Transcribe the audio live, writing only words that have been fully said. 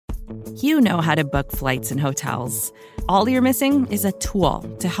You know how to book flights and hotels. All you're missing is a tool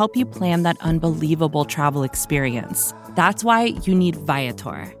to help you plan that unbelievable travel experience. That's why you need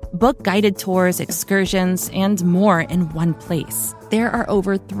Viator. Book guided tours, excursions, and more in one place. There are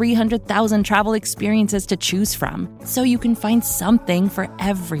over 300,000 travel experiences to choose from, so you can find something for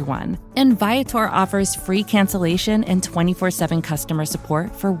everyone. And Viator offers free cancellation and 24/7 customer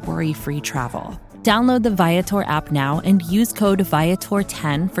support for worry-free travel. Download the Viator app now and use code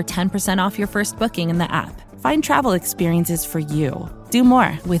Viator10 for 10% off your first booking in the app. Find travel experiences for you. Do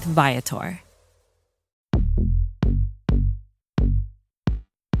more with Viator.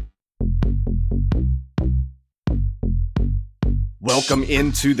 Welcome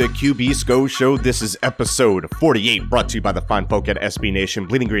into the QB SCO Show. This is episode 48, brought to you by the fine folk at SB Nation,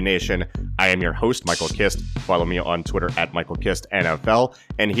 Bleeding Green Nation. I am your host, Michael Kist. Follow me on Twitter at Michael Kist NFL.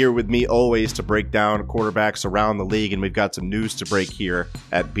 And here with me always to break down quarterbacks around the league. And we've got some news to break here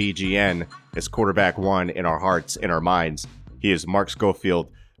at BGN. Is quarterback one in our hearts, in our minds. He is Mark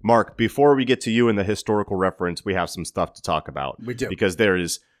Schofield. Mark, before we get to you in the historical reference, we have some stuff to talk about. We do. Because there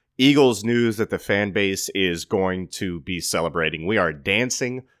is Eagles news that the fan base is going to be celebrating. We are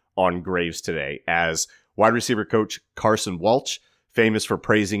dancing on graves today as wide receiver coach Carson Walch, famous for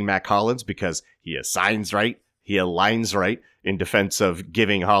praising Mac Hollins because he assigns right, he aligns right in defense of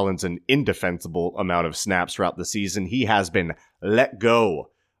giving Hollins an indefensible amount of snaps throughout the season. He has been let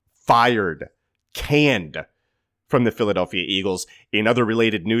go, fired, canned from the Philadelphia Eagles. In other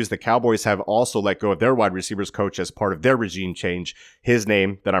related news, the Cowboys have also let go of their wide receivers coach as part of their regime change. His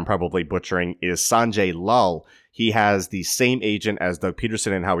name, that I'm probably butchering, is Sanjay Lal. He has the same agent as Doug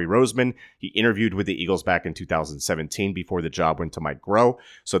Peterson and Howie Roseman. He interviewed with the Eagles back in 2017 before the job went to Mike Groh.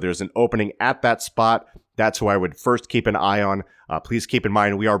 So there's an opening at that spot. That's who I would first keep an eye on. Please keep in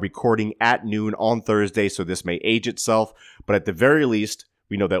mind, we are recording at noon on Thursday, so this may age itself. But at the very least,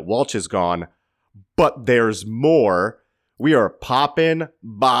 we know that Walch is gone. But there's more. We are popping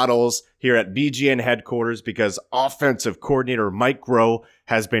bottles here at BGN headquarters because offensive coordinator Mike Groh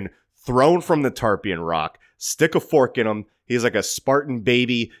has been thrown from the Tarpeian Rock. Stick a fork in him. He's like a Spartan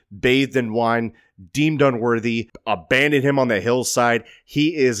baby, bathed in wine, deemed unworthy, abandoned him on the hillside.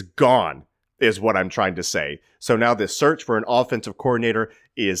 He is gone, is what I'm trying to say. So now this search for an offensive coordinator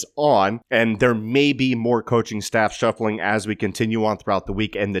is on, and there may be more coaching staff shuffling as we continue on throughout the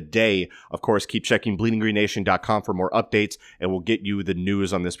week and the day. Of course, keep checking bleedinggreennation.com for more updates, and we'll get you the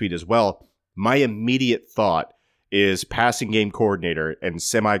news on this feed as well. My immediate thought is passing game coordinator and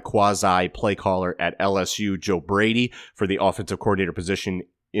semi-quasi play caller at LSU, Joe Brady, for the offensive coordinator position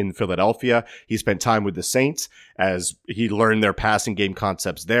in Philadelphia. He spent time with the Saints as he learned their passing game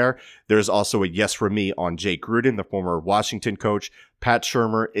concepts there. There's also a yes from me on Jake Gruden, the former Washington coach. Pat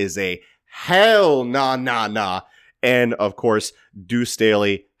Shurmur is a hell nah. And of course, Deuce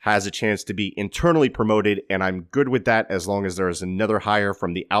Staley has a chance to be internally promoted, and I'm good with that as long as there is another hire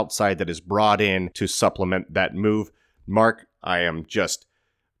from the outside that is brought in to supplement that move. Mark, I am just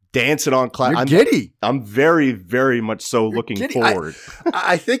dancing on cloud. You're giddy. I'm very, very much so looking forward.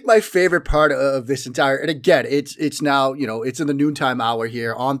 I think my favorite part of this entire, and again, it's now, it's in the noontime hour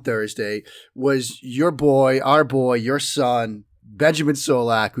here on Thursday, was your boy, our boy, your son, Benjamin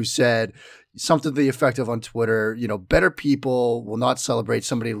Solak, who said something to the effect of on Twitter, better people will not celebrate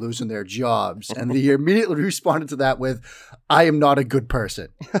somebody losing their jobs. And he immediately responded to that with, I am not a good person,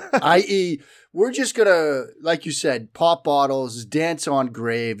 i.e., we're just going to, like you said, pop bottles, dance on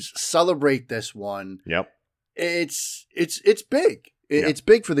graves, celebrate this one. Yep. It's big. It's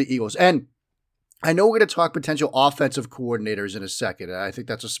big for the Eagles. And I know we're going to talk potential offensive coordinators in a second. And I think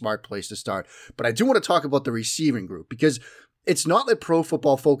that's a smart place to start. But I do want to talk about the receiving group because it's not that Pro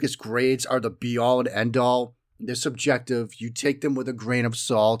Football Focus grades are the be-all and end-all. They're subjective. You take them with a grain of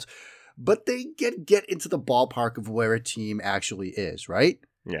salt. But they get into the ballpark of where a team actually is, right?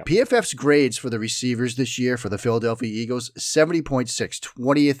 Yeah. PFF's grades for the receivers this year for the Philadelphia Eagles, 70.6,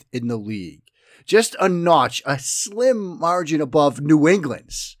 20th in the league. Just a notch, a slim margin above New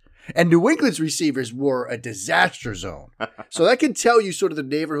England's. And New England's receivers were a disaster zone. So that can tell you sort of the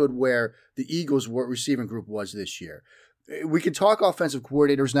neighborhood where the Eagles' receiving group was this year. We can talk offensive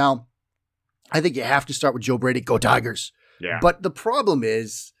coordinators now. I think you have to start with Joe Brady. Go Tigers. Yeah. But the problem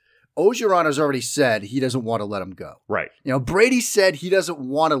is, Orgeron has already said he doesn't want to let him go. Right. Brady said he doesn't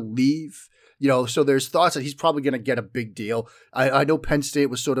want to leave. So there's thoughts that he's probably going to get a big deal. I know Penn State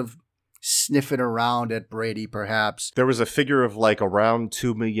was sort of sniffing around at Brady, perhaps. There was a figure of like around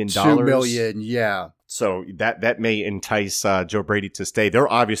 $2 million. $2 million, yeah. So that may entice Joe Brady to stay.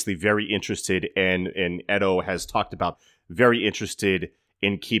 They're obviously very interested, and Edo has talked about very interested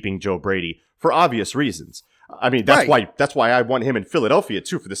in keeping Joe Brady for obvious reasons. I mean, that's why I want him in Philadelphia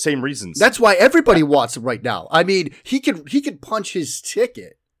too, for the same reasons. That's why everybody wants him right now. I mean, he could punch his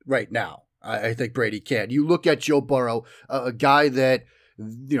ticket right now. I think Brady can. You look at Joe Burrow, a guy that,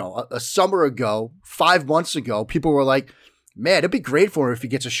 a summer ago, 5 months ago, people were like, man, it'd be great for him if he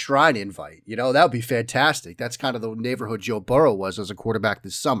gets a Shrine invite. That would be fantastic. That's kind of the neighborhood Joe Burrow was as a quarterback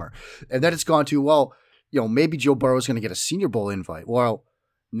this summer. And then it's gone to, well, maybe Joe Burrow is going to get a Senior Bowl invite. Well,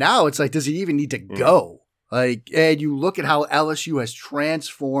 now it's like, does he even need to go? And you look at how LSU has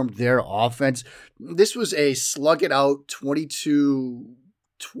transformed their offense. This was a slug it out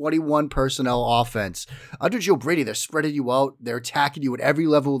 21 personnel offense. Under Joe Brady, they're spreading you out. They're attacking you at every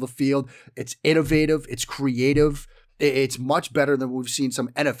level of the field. It's innovative. It's creative. It's much better than we've seen some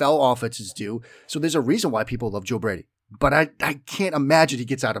NFL offenses do. So there's a reason why people love Joe Brady. But I can't imagine he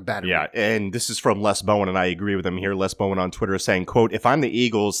gets out of bad. Yeah, and this is from Les Bowen, and I agree with him here. Les Bowen on Twitter is saying, quote, if I'm the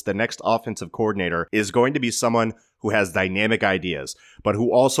Eagles, the next offensive coordinator is going to be someone who has dynamic ideas, but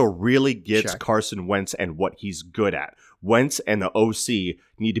who also really gets Carson Wentz and what he's good at. Wentz and the OC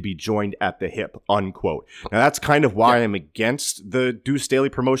need to be joined at the hip, unquote. Now, that's kind of why I'm against the Deuce Staley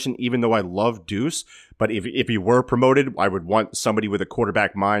promotion, even though I love Deuce. But if he were promoted, I would want somebody with a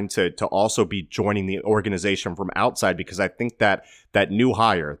quarterback mind to also be joining the organization from outside, because I think that new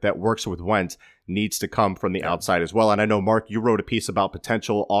hire that works with Wentz needs to come from the outside as well. And I know, Mark, you wrote a piece about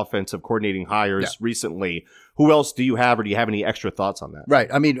potential offensive coordinating hires recently. Who else do you have, or do you have any extra thoughts on that? Right.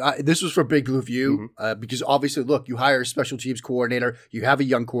 I mean, this was for Big Blue View, because obviously, look, you hire a special teams coordinator, you have a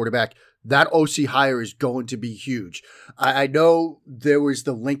young quarterback. That OC hire is going to be huge. I know there was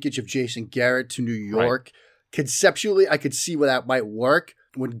the linkage of Jason Garrett to New York. Right. Conceptually, I could see where that might work.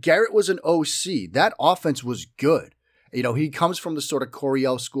 When Garrett was an OC, that offense was good. He comes from the sort of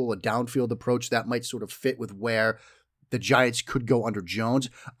Coryell school, a downfield approach that might sort of fit with where the Giants could go under Jones.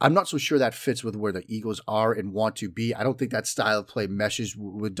 I'm not so sure that fits with where the Eagles are and want to be. I don't think that style of play meshes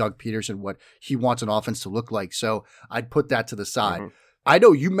with Doug Peterson, what he wants an offense to look like. So I'd put that to the side. I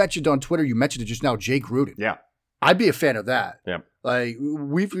know you mentioned on Twitter, you mentioned it just now, Jay Gruden. Yeah. I'd be a fan of that. Yeah. Like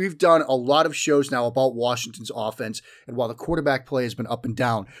we've done a lot of shows now about Washington's offense, and while the quarterback play has been up and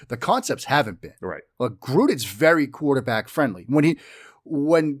down, the concepts haven't been. Right. Like Gruden's very quarterback friendly.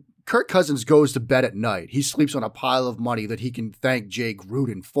 When Kirk Cousins goes to bed at night, he sleeps on a pile of money that he can thank Jay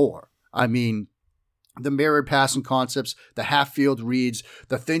Gruden for. I mean, the mirrored passing concepts, the half-field reads,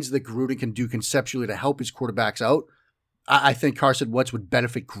 the things that Gruden can do conceptually to help his quarterbacks out, I think Carson Wentz would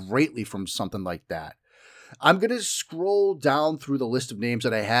benefit greatly from something like that. I'm going to scroll down through the list of names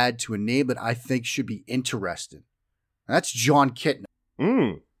that I had to a name that I think should be interesting. That's Jon Kitna.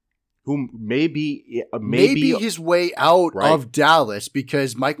 Who maybe his way out of Dallas,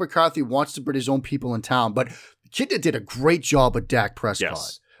 because Mike McCarthy wants to bring his own people in town. But Kitna did a great job with Dak Prescott.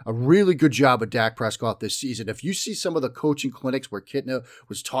 Yes. A really good job with Dak Prescott this season. If you see some of the coaching clinics where Kitna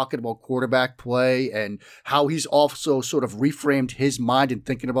was talking about quarterback play and how he's also sort of reframed his mind and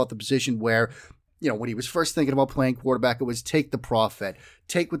thinking about the position where, when he was first thinking about playing quarterback, it was take the profit,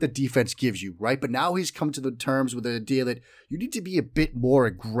 take what the defense gives you, right? But now he's come to the terms with the idea that you need to be a bit more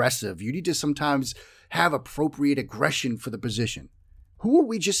aggressive. You need to sometimes have appropriate aggression for the position. Who are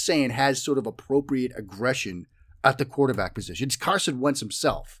we just saying has sort of appropriate aggression at the quarterback position? It's Carson Wentz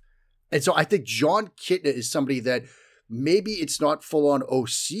himself. And so I think Jon Kitna is somebody that maybe it's not full-on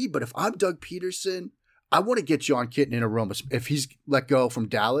OC, but if I'm Doug Peterson, I want to get Jon Kitna in a room. If he's let go from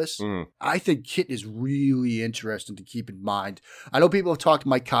Dallas, I think Kitna is really interesting to keep in mind. I know people have talked to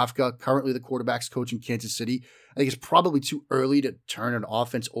Mike Kafka, currently the quarterback's coach in Kansas City. I think it's probably too early to turn an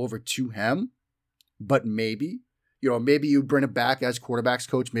offense over to him, but maybe. Maybe you bring him back as quarterback's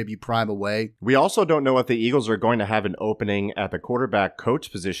coach. Maybe you prime away. We also don't know if the Eagles are going to have an opening at the quarterback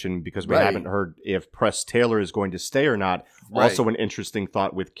coach position, because we haven't heard if Press Taylor is going to stay or not. Right. Also an interesting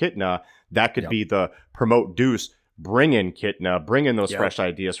thought with Kitna. That could be the promote Deuce, bring in Kitna, bring in those fresh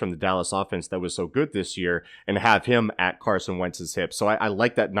ideas from the Dallas offense that was so good this year, and have him at Carson Wentz's hip. So I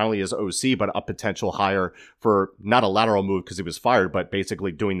like that not only as OC, but a potential hire for not a lateral move because he was fired, but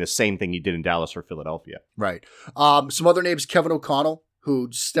basically doing the same thing he did in Dallas or Philadelphia. Right. Some other names, Kevin O'Connell, who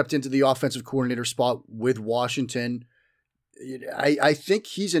stepped into the offensive coordinator spot with Washington. I think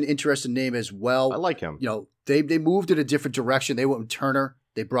he's an interesting name as well. I like him. They moved in a different direction. They went with Turner.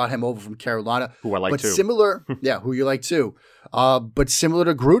 They brought him over from Carolina. Who I like too. Similar, who you like too. But similar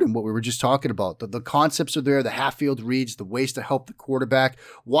to Gruden, what we were just talking about. The concepts are there, the half-field reads, the ways to help the quarterback.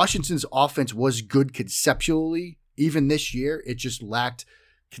 Washington's offense was good conceptually. Even this year, it just lacked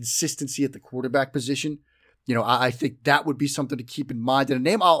consistency at the quarterback position. I think that would be something to keep in mind. And a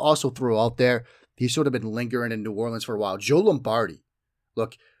name I'll also throw out there, he's sort of been lingering in New Orleans for a while, Joe Lombardi.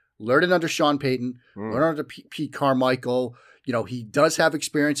 Look, learned it under Sean Payton, learned under Pete Carmichael. You know, he does have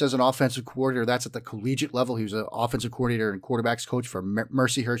experience as an offensive coordinator. That's at the collegiate level. He was an offensive coordinator and quarterbacks coach for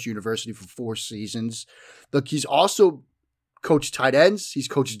Mercyhurst University for 4 seasons. Look, he's also coached tight ends. He's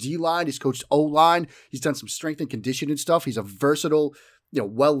coached D-line. He's coached O-line. He's done some strength and conditioning stuff. He's a versatile,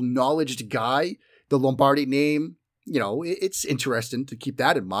 well-knowledged guy. The Lombardi name, it's interesting to keep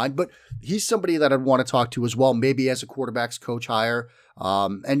that in mind. But he's somebody that I'd want to talk to as well, maybe as a quarterbacks coach hire.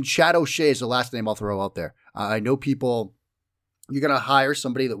 And Chad O'Shea is the last name I'll throw out there. I know people... You're going to hire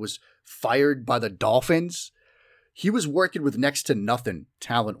somebody that was fired by the Dolphins. He was working with next to nothing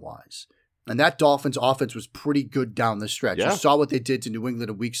talent-wise. And that Dolphins offense was pretty good down the stretch. Yeah. You saw what they did to New England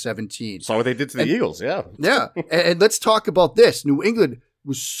in Week 17. Saw what they did to the Eagles, yeah. Yeah. And let's talk about this. New England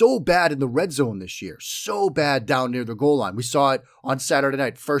was so bad in the red zone this year. So bad down near the goal line. We saw it on Saturday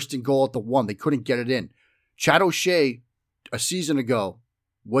night. 1st and goal at the 1. They couldn't get it in. Chad O'Shea, a season ago,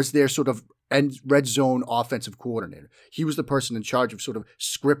 was their sort of red zone offensive coordinator. He was the person in charge of sort of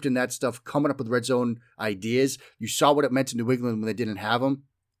scripting that stuff, coming up with red zone ideas. You saw what it meant to New England when they didn't have him.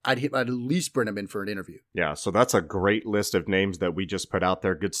 I'd at least bring him in for an interview. Yeah, so that's a great list of names that we just put out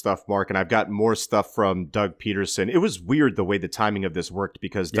there. Good stuff, Mark. And I've got more stuff from Doug Peterson. It was weird the way the timing of this worked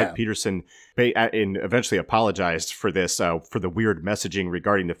because Doug Peterson eventually apologized for this, for the weird messaging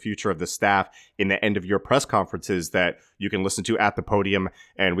regarding the future of the staff in the end-of-year press conferences that you can listen to at the podium.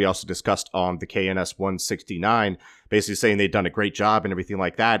 And we also discussed on the KNS 169, basically saying they'd done a great job and everything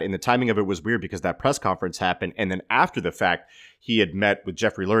like that. And the timing of it was weird because that press conference happened. And then after the fact, he had met with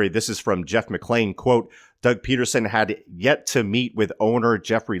Jeffrey Lurie. This is from Jeff McClain, quote, Doug Peterson had yet to meet with owner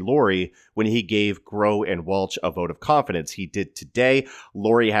Jeffrey Lurie when he gave Groh and Welch a vote of confidence. He did today.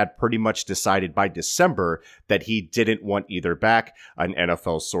 Lurie had pretty much decided by December that he didn't want either back, an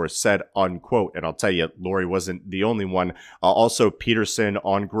NFL source said, unquote. And I'll tell you, Lurie wasn't the only one. Also, Peterson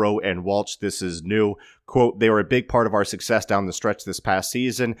on Groh and Welch, this is new. Quote, they were a big part of our success down the stretch this past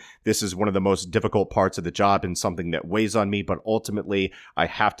season. This is one of the most difficult parts of the job and something that weighs on me, but ultimately I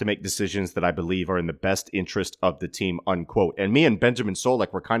have to make decisions that I believe are in the best interest of the team, unquote. And me and Benjamin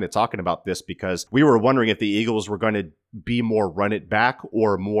Solak were kind of talking about this because we were wondering if the Eagles were going to be more run it back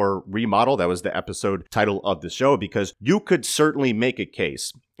or more remodel. That was the episode title of the show, because you could certainly make a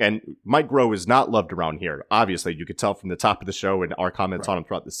case. And Mike Groh is not loved around here. Obviously, you could tell from the top of the show and our comments on him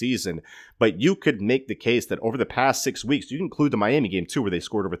throughout the season. But you could make the case that over the past 6 weeks, you can include the Miami game too, where they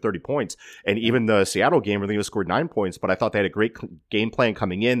scored over 30 points, and even the Seattle game where they scored 9 points. But I thought they had a great game plan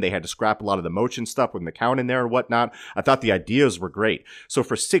coming in. They had to scrap a lot of the motion stuff with McCown in there and whatnot. I thought the ideas were great. So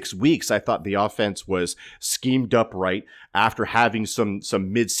for 6 weeks, I thought the offense was schemed up right after having some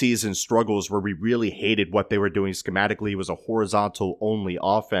mid-season struggles where we really hated what they were doing schematically. It was a horizontal-only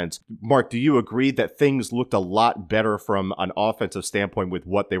offense. Mark, do you agree that things looked a lot better from an offensive standpoint with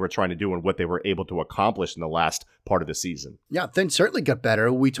what they were trying to do and what they were able to accomplish in the last part of the season? Yeah, things certainly got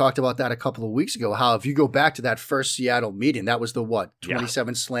better. We talked about that a couple of weeks ago, how if you go back to that first Seattle meeting, that was the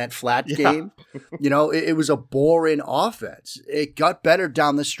 27 slant flat game? It was a boring offense. It got better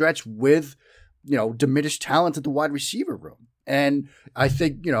down the stretch with, diminished talent at the wide receiver room. And I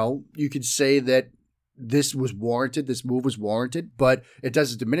think, you could say that this was warranted, this move was warranted, but it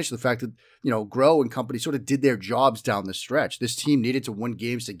doesn't diminish the fact that, Groh and company sort of did their jobs down the stretch. This team needed to win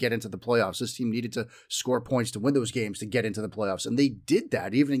games to get into the playoffs. This team needed to score points to win those games to get into the playoffs. And they did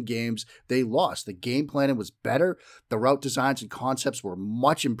that, even in games they lost. The game planning was better. The route designs and concepts were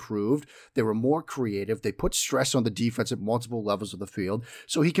much improved. They were more creative. They put stress on the defense at multiple levels of the field.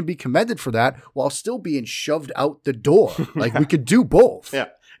 So he can be commended for that while still being shoved out the door. Like we could do both. Yeah.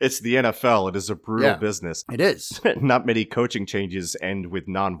 It's the NFL. It is a brutal business. It is. Not many coaching changes end with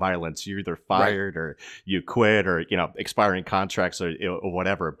nonviolence. You're either fired or you quit or, expiring contracts or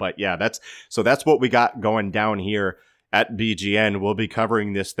whatever. But yeah, that's what we got going down here at BGN. We'll be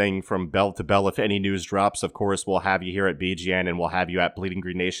covering this thing from bell to bell. If any news drops, of course, we'll have you here at BGN and we'll have you at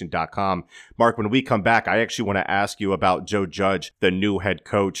bleedinggreennation.com. Mark, when we come back, I actually want to ask you about Joe Judge, the new head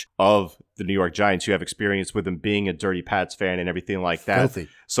coach of the New York Giants. You have experience with him being a Dirty Pats fan and everything like that. Filthy.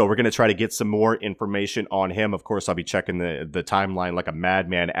 So we're going to try to get some more information on him. Of course, I'll be checking the timeline like a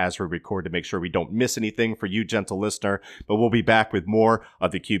madman as we record to make sure we don't miss anything for you, gentle listener. But we'll be back with more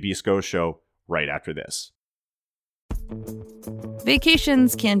of the QB SCO show right after this.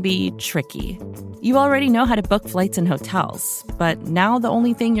 Vacations can be tricky. You already know how to book flights and hotels, but now the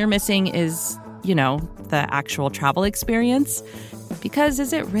only thing you're missing is, the actual travel experience. Because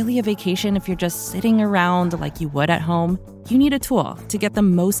is it really a vacation if you're just sitting around like you would at home? You need a tool to get the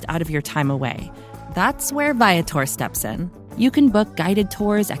most out of your time away. That's where Viator steps in. You can book guided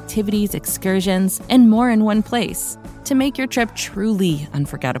tours, activities, excursions, and more in one place to make your trip truly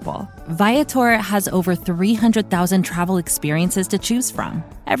unforgettable. Viator has over 300,000 travel experiences to choose from.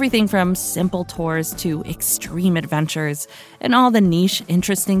 Everything from simple tours to extreme adventures and all the niche,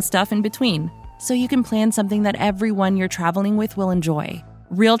 interesting stuff in between. So you can plan something that everyone you're traveling with will enjoy.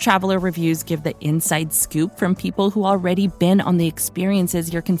 Real traveler reviews give the inside scoop from people who already been on the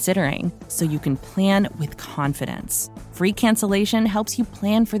experiences you're considering, so you can plan with confidence. Free cancellation helps you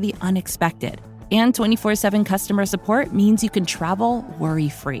plan for the unexpected. And 24/7 customer support means you can travel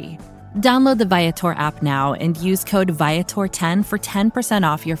worry-free. Download the Viator app now and use code Viator10 for 10%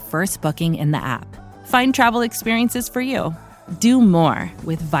 off your first booking in the app. Find travel experiences for you. Do more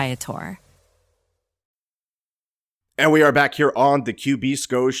with Viator. And we are back here on the QB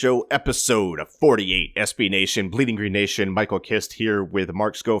SCO Show, episode 48. SB Nation, Bleeding Green Nation, Michael Kist here with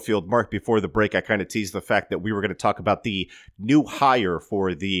Mark Schofield. Mark, before the break, I kind of teased the fact that we were going to talk about the new hire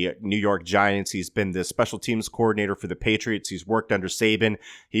for the New York Giants. He's been the special teams coordinator for the Patriots. He's worked under Saban.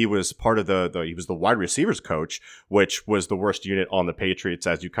 He was part of he was the wide receivers coach, which was the worst unit on the Patriots,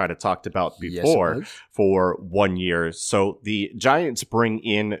 as you kind of talked about before, for 1 year. So the Giants bring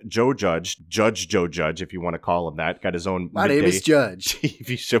in Joe Judge, Joe Judge, if you want to call him that. Got his own My name is Judge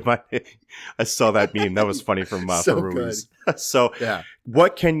TV show. I saw that meme. That was funny from so Ruiz. So yeah.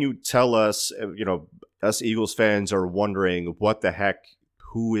 What can you tell us? Us Eagles fans are wondering, what the heck?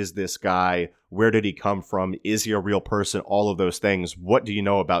 Who is this guy? Where did he come from? Is he a real person? All of those things. What do you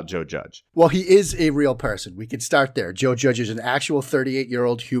know about Joe Judge? Well, he is a real person. We can start there. Joe Judge is an actual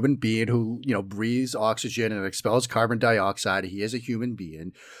 38-year-old human being who, breathes oxygen and expels carbon dioxide. He is a human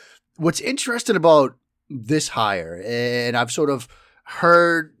being. What's interesting about this hire, and I've sort of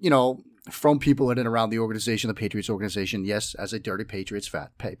heard, from people in and around the organization, the Patriots organization, yes, as a dirty Patriots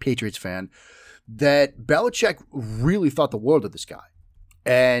fan, that Belichick really thought the world of this guy.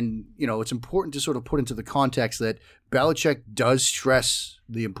 And, it's important to sort of put into the context that Belichick does stress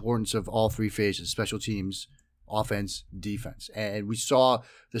the importance of all three phases: special teams, offense, defense. And we saw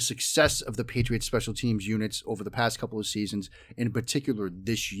the success of the Patriots special teams units over the past couple of seasons, in particular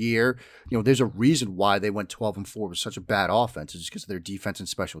this year. There's a reason why they went 12-4 with such a bad offense. It's because of their defense and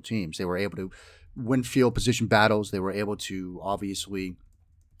special teams. They were able to win field position battles. They were able to obviously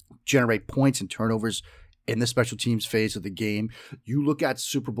generate points and turnovers in the special teams phase of the game. You look at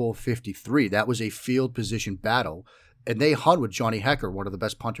Super Bowl 53, that was a field position battle, and they hung with Johnny Hekker, one of the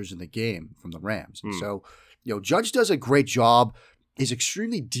best punters in the game from the Rams. So, Judge does a great job. He's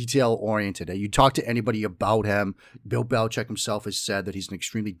extremely detail-oriented. You talk to anybody about him, Bill Belichick himself has said that he's an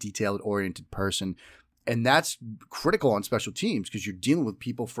extremely detail-oriented person. And that's critical on special teams because you're dealing with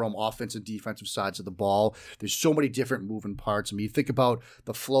people from offensive and defensive sides of the ball. There's so many different moving parts. I mean, you think about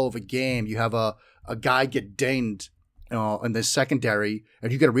the flow of a game. You have a guy get dinged in the secondary,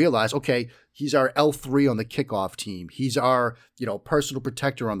 and you got to realize, okay, he's our L3 on the kickoff team. He's our, personal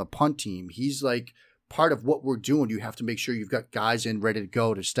protector on the punt team. He's like part of what we're doing. You have to make sure you've got guys in ready to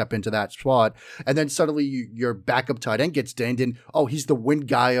go to step into that spot. And then suddenly your backup tight end gets dinged and, he's the win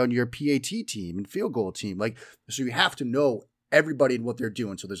guy on your PAT team and field goal team. So you have to know everybody and what they're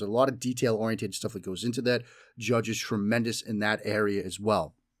doing. So there's a lot of detail-oriented stuff that goes into that. Judge is tremendous in that area as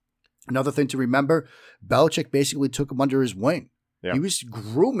well. Another thing to remember, Belichick basically took him under his wing. Yeah. He was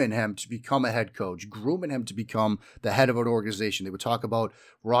grooming him to become a head coach, grooming him to become the head of an organization. They would talk about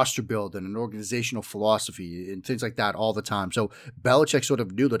roster building and organizational philosophy and things like that all the time. So Belichick sort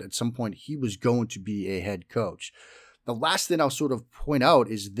of knew that at some point he was going to be a head coach. The last thing I'll sort of point out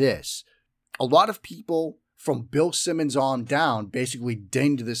is this. A lot of people from Bill Simmons on down basically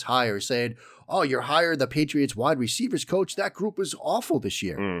dinged this hire, saying, you're hired the Patriots wide receivers coach. That group was awful this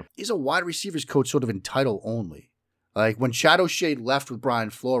year. He's a wide receivers coach sort of in title only. Like when Shadow Shade left with Brian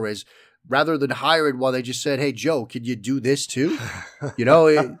Flores, rather than hiring, they just said, hey, Joe, could you do this too?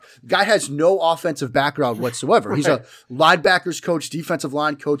 Guy has no offensive background whatsoever. Right. He's a linebackers coach, defensive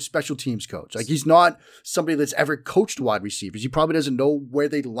line coach, special teams coach. Like he's not somebody that's ever coached wide receivers. He probably doesn't know where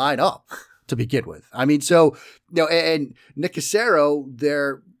they line up to begin with. I mean, so, and Nick Cassero,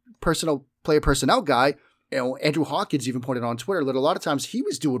 their player personnel guy, Andrew Hawkins even pointed on Twitter that a lot of times he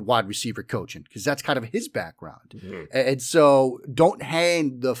was doing wide receiver coaching because that's kind of his background. Mm-hmm. And so don't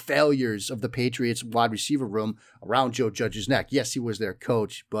hang the failures of the Patriots wide receiver room around Joe Judge's neck. Yes, he was their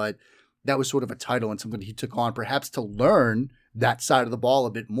coach, but that was sort of a title and something he took on perhaps to learn that side of the ball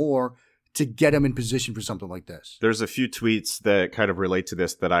a bit more to get him in position for something like this. There's a few tweets that kind of relate to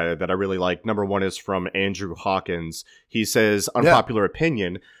this that I really like. Number one is from Andrew Hawkins. He says, unpopular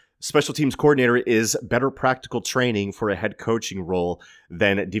opinion, special teams coordinator is better practical training for a head coaching role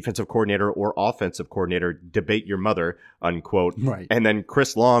than defensive coordinator or offensive coordinator. Debate your mother, unquote. Right. And then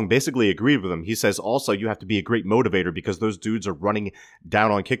Chris Long basically agreed with him. He says also you have to be a great motivator because those dudes are running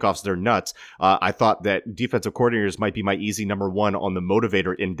down on kickoffs. They're nuts. I thought that defensive coordinators might be my easy number one on the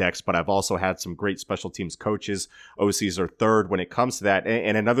motivator index, but I've also had some great special teams coaches. OCs are third when it comes to that.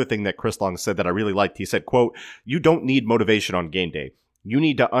 And another thing that Chris Long said that I really liked, he said, quote, "You don't need motivation on game day. You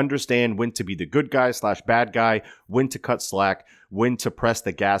need to understand when to be the good guy / bad guy, when to cut slack, when to press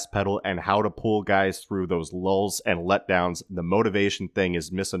the gas pedal, and how to pull guys through those lulls and letdowns. The motivation thing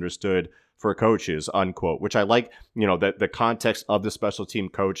is misunderstood for coaches," unquote, which I like, the context of the special team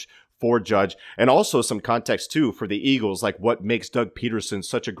coach for Judge, and also some context too for the Eagles, like what makes Doug Peterson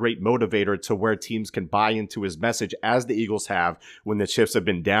such a great motivator to where teams can buy into his message, as the Eagles have when the chips have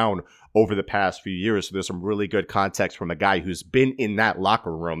been down over the past few years. So there's some really good context from a guy who's been in that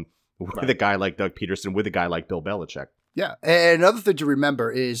locker room with a guy like Doug Peterson, with a guy like Bill Belichick. Yeah. And another thing to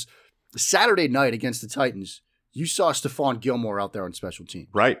remember is Saturday night against the Titans, you saw Stephon Gilmore out there on special teams.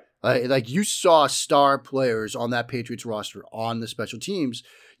 Right. Like you saw star players on that Patriots roster on the special teams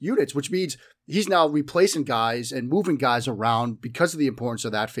units, which means he's now replacing guys and moving guys around because of the importance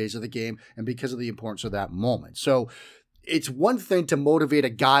of that phase of the game and because of the importance of that moment. So it's one thing to motivate a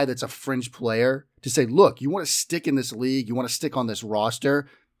guy that's a fringe player to say, look, you want to stick in this league, you want to stick on this roster,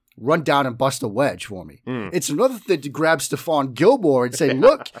 run down and bust a wedge for me. It's another thing to grab Stephon Gilmore and say,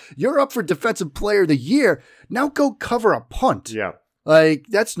 look, you're up for Defensive Player of the Year. Now go cover a punt. Yeah. Like,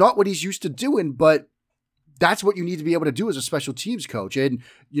 that's not what he's used to doing, but that's what you need to be able to do as a special teams coach. And,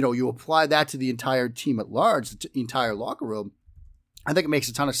 you apply that to the entire team at large, the entire locker room. I think it makes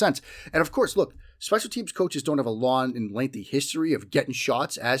a ton of sense. And of course, look, special teams coaches don't have a long and lengthy history of getting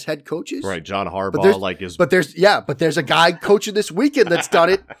shots as head coaches. Right. John Harbaugh, But there's a guy coaching this weekend that's done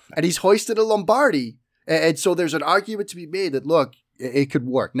it, and he's hoisted a Lombardi. And so there's an argument to be made that, look, it could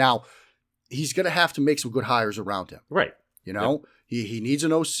work. Now, he's going to have to make some good hires around him. Right. He needs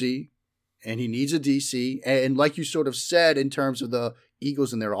an OC and he needs a DC. And like you sort of said, in terms of the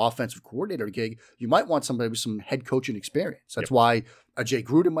Eagles and their offensive coordinator gig, you might want somebody with some head coaching experience. That's why a Jay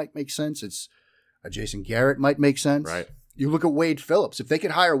Gruden might make sense. It's a Jason Garrett might make sense. Right. You look at Wade Phillips. If they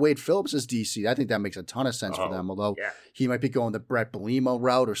could hire Wade Phillips as DC, I think that makes a ton of sense for them. Although he might be going the Brett Bielema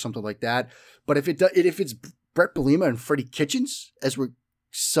route or something like that. But if it's Brett Bielema and Freddie Kitchens, as we're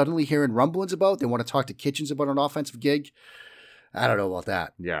suddenly hearing rumblings about, they want to talk to Kitchens about an offensive gig, I don't know about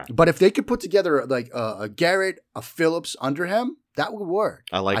that. Yeah. But if they could put together like a Garrett, a Phillips under him, that would work.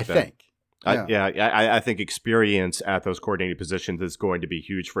 I think. I think experience at those coordinating positions is going to be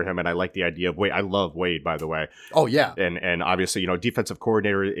huge for him, and I like the idea of Wade. I love Wade, by the way. Oh yeah, and obviously, defensive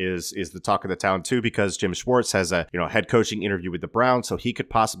coordinator is the talk of the town too, because Jim Schwartz has a head coaching interview with the Browns, so he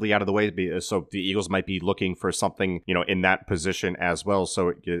could possibly out of the way be. So the Eagles might be looking for something in that position as well.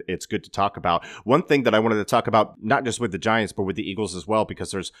 So it's good to talk about. One thing that I wanted to talk about, not just with the Giants, but with the Eagles as well,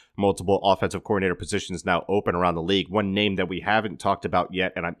 because there's multiple offensive coordinator positions now open around the league. One name that we haven't talked about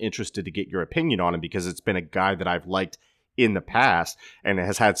yet, and I'm interested to get your opinion on him because it's been a guy that I've liked in the past and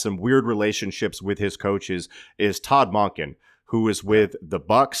has had some weird relationships with his coaches, is Todd Monken, who is with the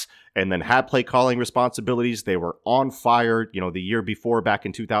Bucs and then had play calling responsibilities. They were on fire, the year before, back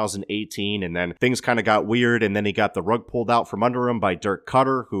in 2018, and then things kind of got weird, and then he got the rug pulled out from under him by Dirk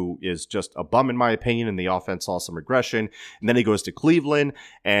Cutter, who is just a bum in my opinion, and the offense saw some regression. And then he goes to Cleveland,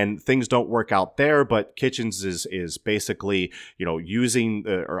 and things don't work out there, but Kitchens is basically, using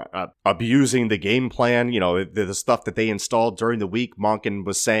or abusing the game plan, the stuff that they installed during the week. Monken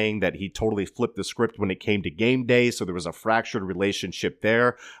was saying that he totally flipped the script when it came to game day, so there was a fractured relationship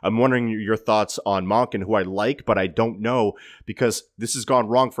there. I'm wondering your thoughts on Monken, who I like, but I don't know, because this has gone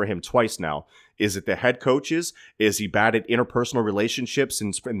wrong for him twice now. Is it the head coaches? Is he bad at interpersonal relationships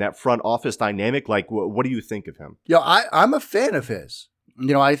and that front office dynamic? Like, what do you think of him? I'm a fan of his.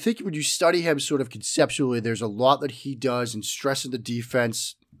 I think when you study him sort of conceptually, there's a lot that he does in stressing the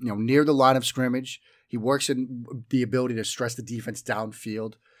defense, near the line of scrimmage. He works in the ability to stress the defense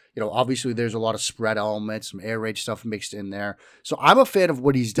downfield. Obviously there's a lot of spread elements, some air raid stuff mixed in there. So I'm a fan of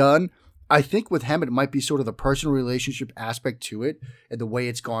what he's done. I think with him, it might be sort of the personal relationship aspect to it and the way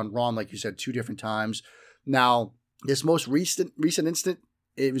it's gone wrong, like you said, 2 different times. Now, this most recent incident,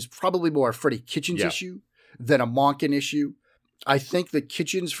 it was probably more a Freddie Kitchens issue than a Monken issue. I think that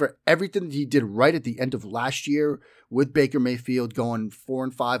Kitchens, for everything that he did right at the end of last year with Baker Mayfield going 4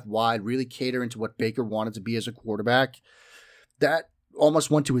 and 5 wide, really catering to what Baker wanted to be as a quarterback, that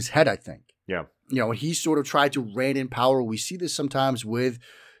almost went to his head, I think. Yeah. And he sort of tried to rein in power. We see this sometimes with,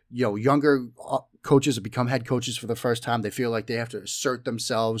 younger coaches have become head coaches for the first time. They feel like they have to assert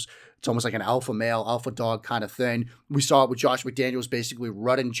themselves. It's almost like an alpha male, alpha dog kind of thing. We saw it with Josh McDaniels basically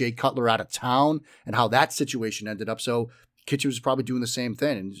running Jay Cutler out of town and how that situation ended up. So Kitchen was probably doing the same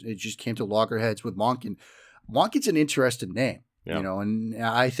thing, and it just came to loggerheads with Monken. Monken's an interesting name, and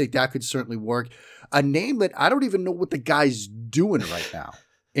I think that could certainly work. A name that I don't even know what the guy's doing right now,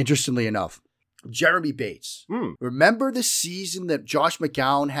 interestingly enough. Jeremy Bates. Remember the season that Josh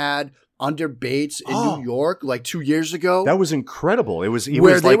McCown had under Bates in New York like 2 years ago? That was incredible. They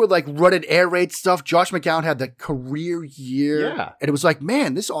were like running air raid stuff. Josh McCown had the career year. Yeah. And it was like,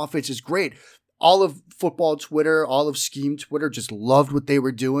 man, this offense is great. All of football Twitter, all of scheme Twitter just loved what they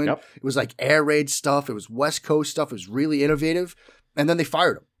were doing. Yep. It was like air raid stuff. It was West Coast stuff. It was really innovative. And then they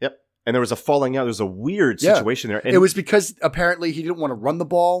fired him. Yep. And there was a falling out. There was a weird situation there. And it was because apparently he didn't want to run the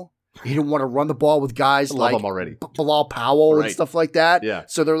ball. He didn't want to run the ball with guys like Bilal Powell and stuff like that. Yeah.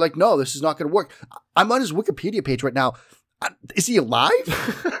 So they're like, no, this is not going to work. I'm on his Wikipedia page right now. Is he alive?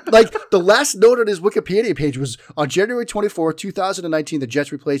 Like the last note on his Wikipedia page was on January 24, 2019, the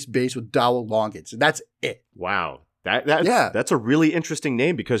Jets replaced Bates with Dowell Longins. And that's it. Wow. That's a really interesting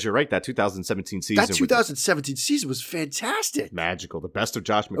name because you're right. That 2017 season. That 2017 season was fantastic. Magical. The best of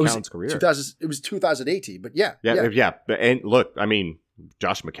Josh McCown's career. It was 2018, but yeah. And look, I mean,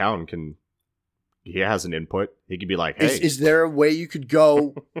 Josh McCown he has an input. He could be like, hey. Is there a way you could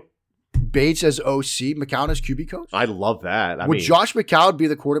go Bates as OC, McCown as QB coach? I love that. Would Josh McCown be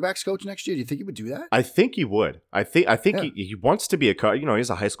the quarterback's coach next year? Do you think he would do that? I think he would. I think he wants to be a coach. He's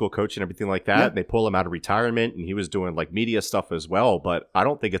a high school coach and everything like that. Yeah. And they pull him out of retirement, and he was doing like media stuff as well. But I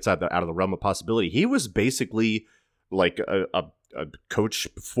don't think it's out of the realm of possibility. He was basically like a coach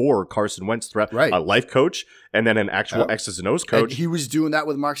before Carson Wentz, a life coach, and then an actual X's and O's coach. And he was doing that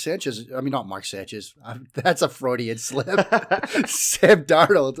with Mark Sanchez. I mean, not Mark Sanchez. That's a Freudian slip. Sam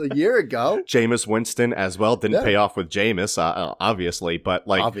Darnold a year ago. Jameis Winston as well. Didn't pay off with Jameis, obviously, but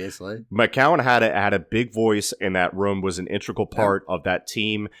obviously McCown had a big voice in that room, was an integral part of that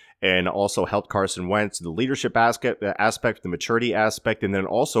team, and also helped Carson Wentz, the leadership aspect, the maturity aspect, and then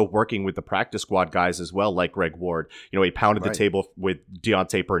also working with the practice squad guys as well, like Greg Ward. He pounded the table with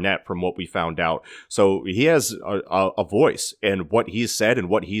Deontay Burnett from what we found out. So he has a voice, and what he's said and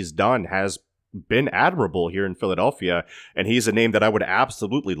what he's done has been admirable here in Philadelphia, and he's a name that I would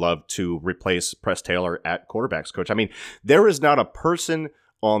absolutely love to replace Press Taylor at quarterbacks coach. I mean, there is not a person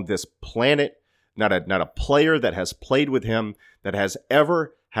on this planet, not a player that has played with him that has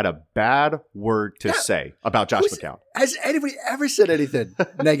ever had a bad word to say about Josh McCown. Has anybody ever said anything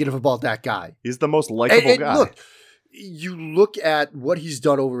negative about that guy? He's the most likable guy. Look, you look at what he's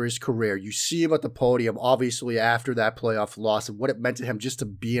done over his career. You see him at the podium, obviously, after that playoff loss and what it meant to him just to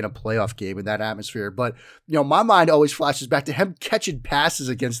be in a playoff game in that atmosphere. But, my mind always flashes back to him catching passes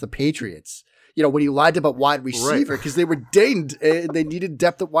against the Patriots. When he lied about wide receiver because they were dinged and they needed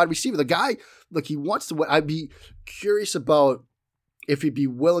depth at wide receiver. The guy, look, he wants to. I'd be curious about if he'd be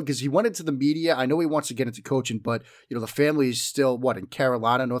willing, because he went into the media. I know he wants to get into coaching, but the family is still in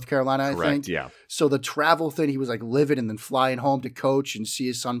North Carolina, I think. Yeah. So the travel thing, he was like living and then flying home to coach and see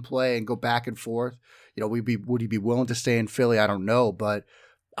his son play and go back and forth. Would he be willing to stay in Philly? I don't know, but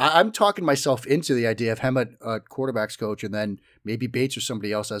I'm talking myself into the idea of him at quarterbacks coach and then maybe Bates or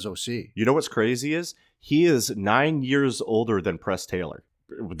somebody else as OC. You know what's crazy is he is 9 years older than Press Taylor.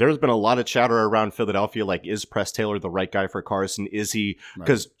 There's been a lot of chatter around Philadelphia, like, is Press Taylor the right guy for Carson? Is he?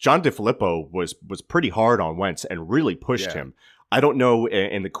 Because John DeFilippo was pretty hard on Wentz and really pushed him. I don't know,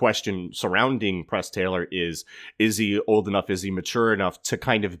 and the question surrounding Press Taylor is he old enough, is he mature enough to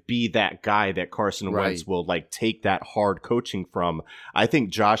kind of be that guy that Carson Wentz will, take that hard coaching from? I think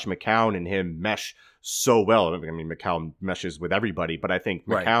Josh McCown and him mesh so well. I mean, McCown meshes with everybody, but I think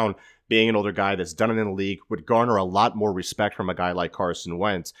McCown, being an older guy that's done it in the league, would garner a lot more respect from a guy like Carson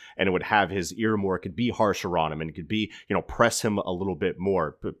Wentz, and it would have his ear more. It could be harsher on him, and it could be, press him a little bit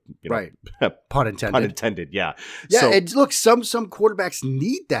more. Pun intended. Pun intended, yeah. Yeah, so, and look, some quarterbacks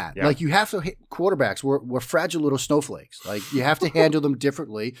need that. Yeah. You have to hit quarterbacks. We're fragile little snowflakes. You have to handle them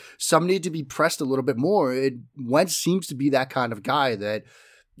differently. Some need to be pressed a little bit more. Wentz seems to be that kind of guy that,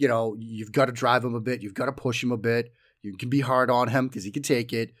 you've got to drive him a bit. You've got to push him a bit. You can be hard on him because he can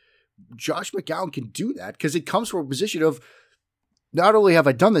take it. Josh McCown can do that because it comes from a position of, not only have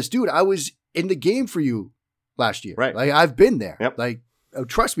I done this, dude, I was in the game for you last year. Right. I've been there. Yep.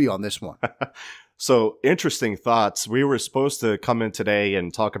 Trust me on this one. So, interesting thoughts. We were supposed to come in today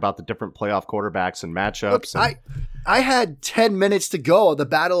and talk about the different playoff quarterbacks and matchups. Look, I had 10 minutes to go on the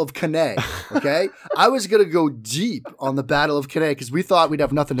Battle of Cannae, okay? I was going to go deep on the Battle of Cannae because we thought we'd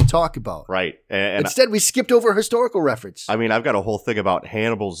have nothing to talk about. Right. And instead, we skipped over a historical reference. I mean, I've got a whole thing about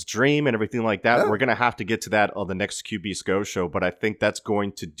Hannibal's dream and everything like that. Yeah. We're going to have to get to that on the next QB Go show, but I think that's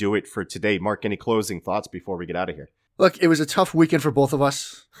going to do it for today. Mark, any closing thoughts before we get out of here? Look, it was a tough weekend for both of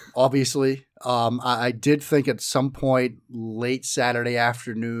us, obviously. I did think at some point late Saturday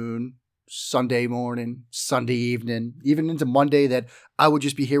afternoon, Sunday morning, Sunday evening, even into Monday, that I would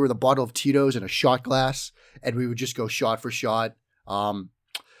just be here with a bottle of Tito's and a shot glass, and we would just go shot for shot.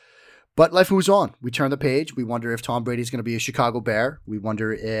 But life moves on. We turn the page. We wonder if Tom Brady's going to be a Chicago Bear. We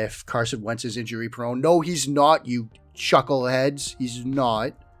wonder if Carson Wentz is injury prone. No, he's not, you chuckleheads. He's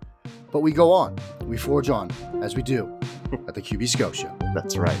not. But we go on. We forge on, as we do at the QB Sco Show.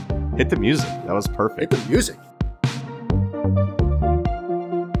 That's right. Hit the music. That was perfect. Hit the music.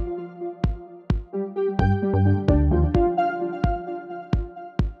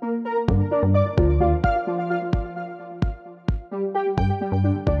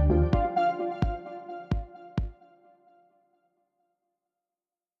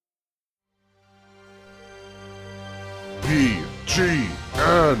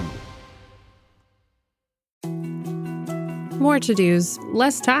 BGN. More to-dos,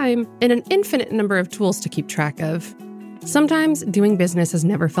 less time, and an infinite number of tools to keep track of. Sometimes doing business has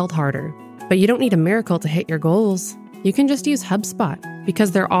never felt harder, but you don't need a miracle to hit your goals. You can just use HubSpot,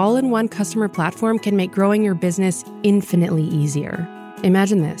 because their all-in-one customer platform can make growing your business infinitely easier.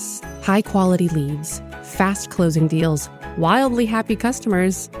 Imagine this: high-quality leads, fast closing deals, wildly happy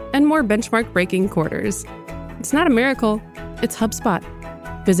customers, and more benchmark-breaking quarters. It's not a miracle, it's HubSpot.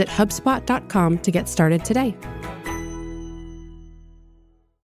 Visit HubSpot.com to get started today.